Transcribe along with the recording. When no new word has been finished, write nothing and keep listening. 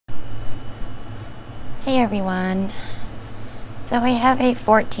Hey everyone, so I have a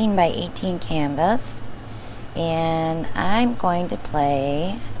 14 by 18 canvas and I'm going to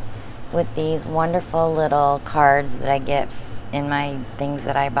play with these wonderful little cards that I get in my things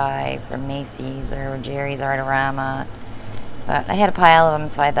that I buy from Macy's or Jerry's Artorama. But I had a pile of them,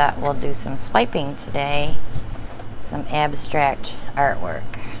 so I thought we'll do some swiping today, some abstract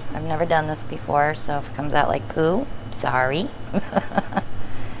artwork. I've never done this before, so if it comes out like poo, sorry.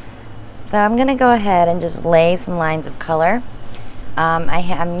 So I'm going to go ahead and just lay some lines of color.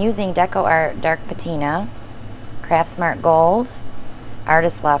 I'm using Deco Art Dark Patina, Craftsmart Gold,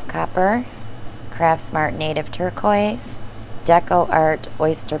 Artist Loft Copper, Craftsmart Native Turquoise, Deco Art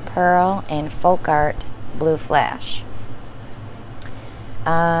Oyster Pearl, and Folk Art Blue Flash.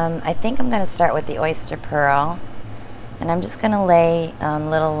 I think I'm going to start with the Oyster Pearl, and I'm just going to lay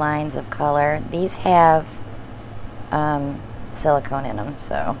little lines of color. These have silicone in them,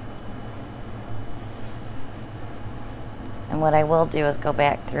 so. And what I will do is go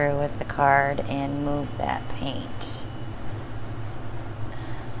back through with the card and move that paint.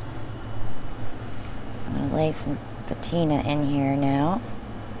 So I'm going to lay some patina in here now.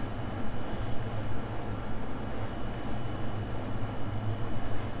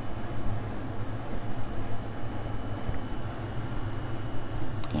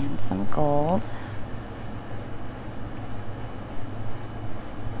 And some gold.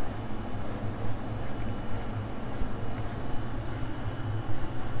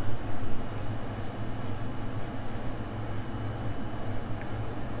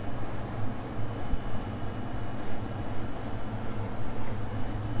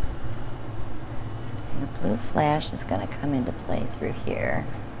 Blue flash is going to come into play through here.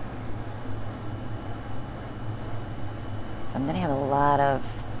 So I'm going to have a lot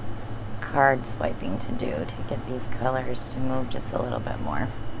of card swiping to do to get these colors to move just a little bit more.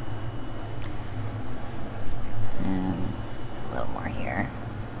 A little more here.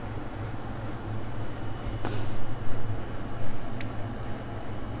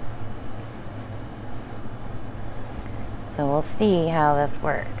 So we'll see how this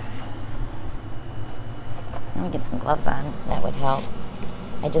works. Let me get some gloves on, that would help.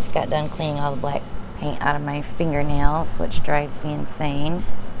 I just got done cleaning all the black paint out of my fingernails, which drives me insane.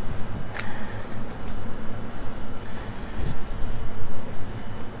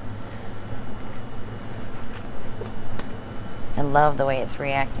 I love the way it's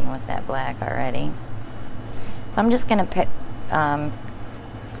reacting with that black already. So I'm just going to pick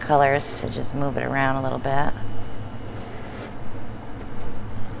colors to just move it around a little bit.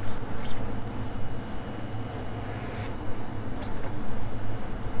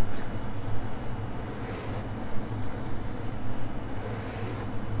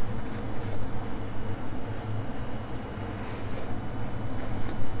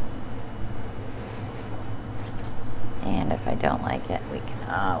 And if I don't like it, we can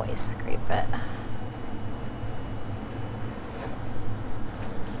always scrape it.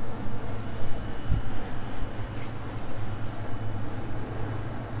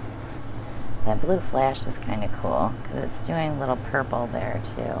 That blue flash is kind of cool because it's doing a little purple there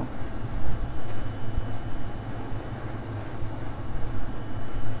too.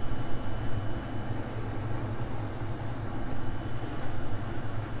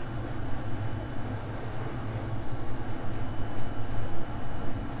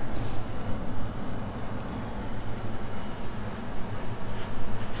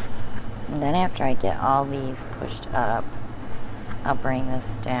 And then after I get all these pushed up, I'll bring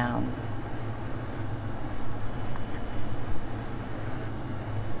this down.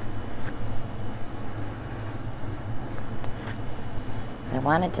 I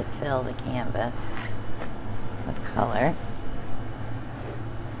wanted to fill the canvas with color.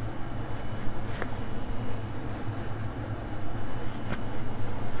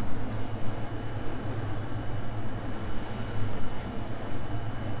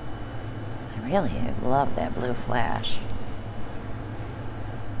 I really love that blue flash.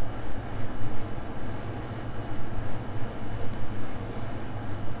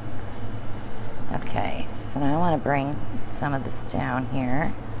 Okay, so now I want to bring some of this down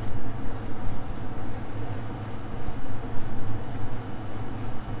here.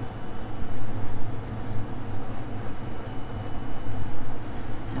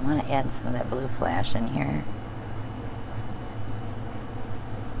 And I want to add some of that blue flash in here.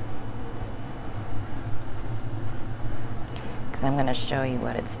 Because I'm going to show you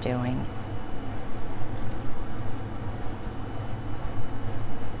what it's doing.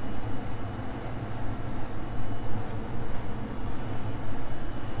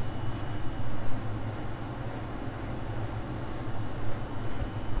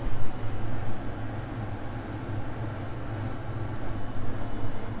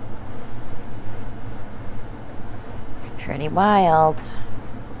 pretty wild.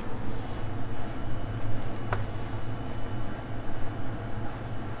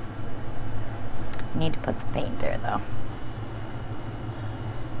 Need to put some paint there though.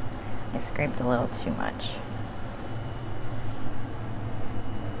 I scraped a little too much.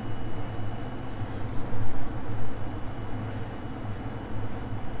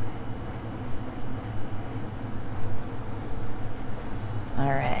 All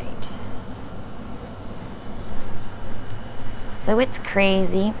right. So it's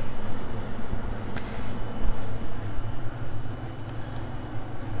crazy.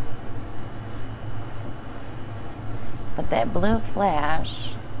 But that blue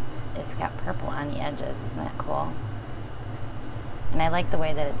flash, it's got purple on the edges. Isn't that cool? And I like the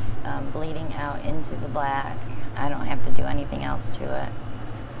way that it's bleeding out into the black. I don't have to do anything else to it.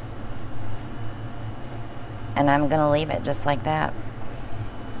 And I'm going to leave it just like that.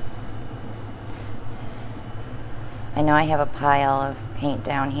 I know I have a pile of paint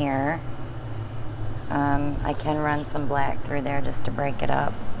down here. I can run some black through there just to break it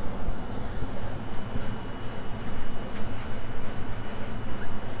up.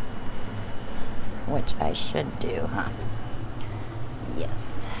 Which I should do, huh?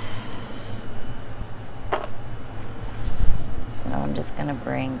 Yes. So I'm just gonna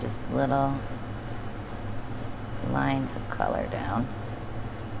bring just little lines of color down.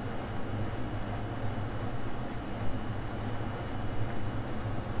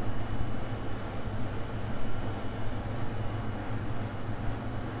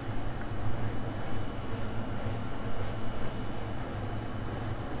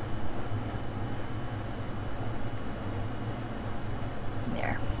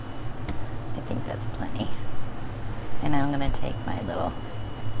 There. I think that's plenty. And now I'm going to take my little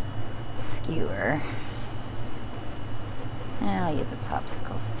skewer. And I'll use a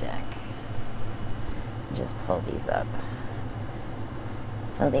popsicle stick. And just pull these up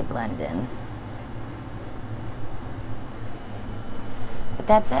so they blend in. But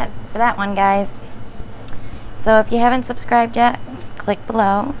that's it for that one, guys. So if you haven't subscribed yet, click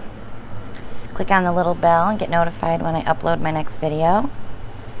below. Click on the little bell and get notified when I upload my next video.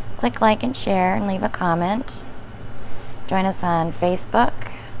 Click like and share and leave a comment. Join us on Facebook,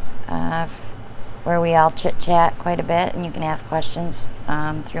 where we all chit chat quite a bit, and you can ask questions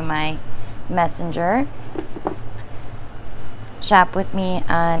through my messenger. Shop with me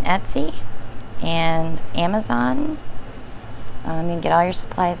on Etsy and Amazon. You can get all your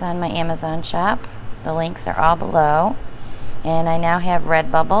supplies on my Amazon shop. The links are all below. And I now have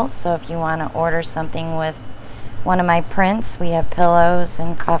Redbubble, so if you want to order something with one of my prints, we have pillows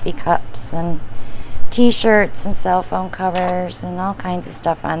and coffee cups and t-shirts and cell phone covers and all kinds of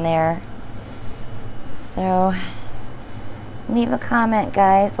stuff on there. So leave a comment,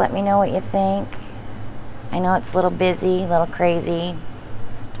 guys. Let me know what you think. I know it's a little busy, a little crazy.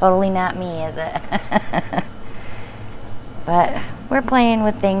 Totally not me, is it? But we're playing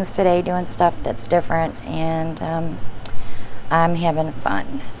with things today, doing stuff that's different, and I'm having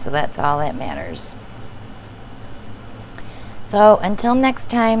fun, so that's all that matters. So until next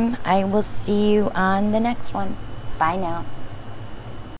time, I will see you on the next one. Bye now.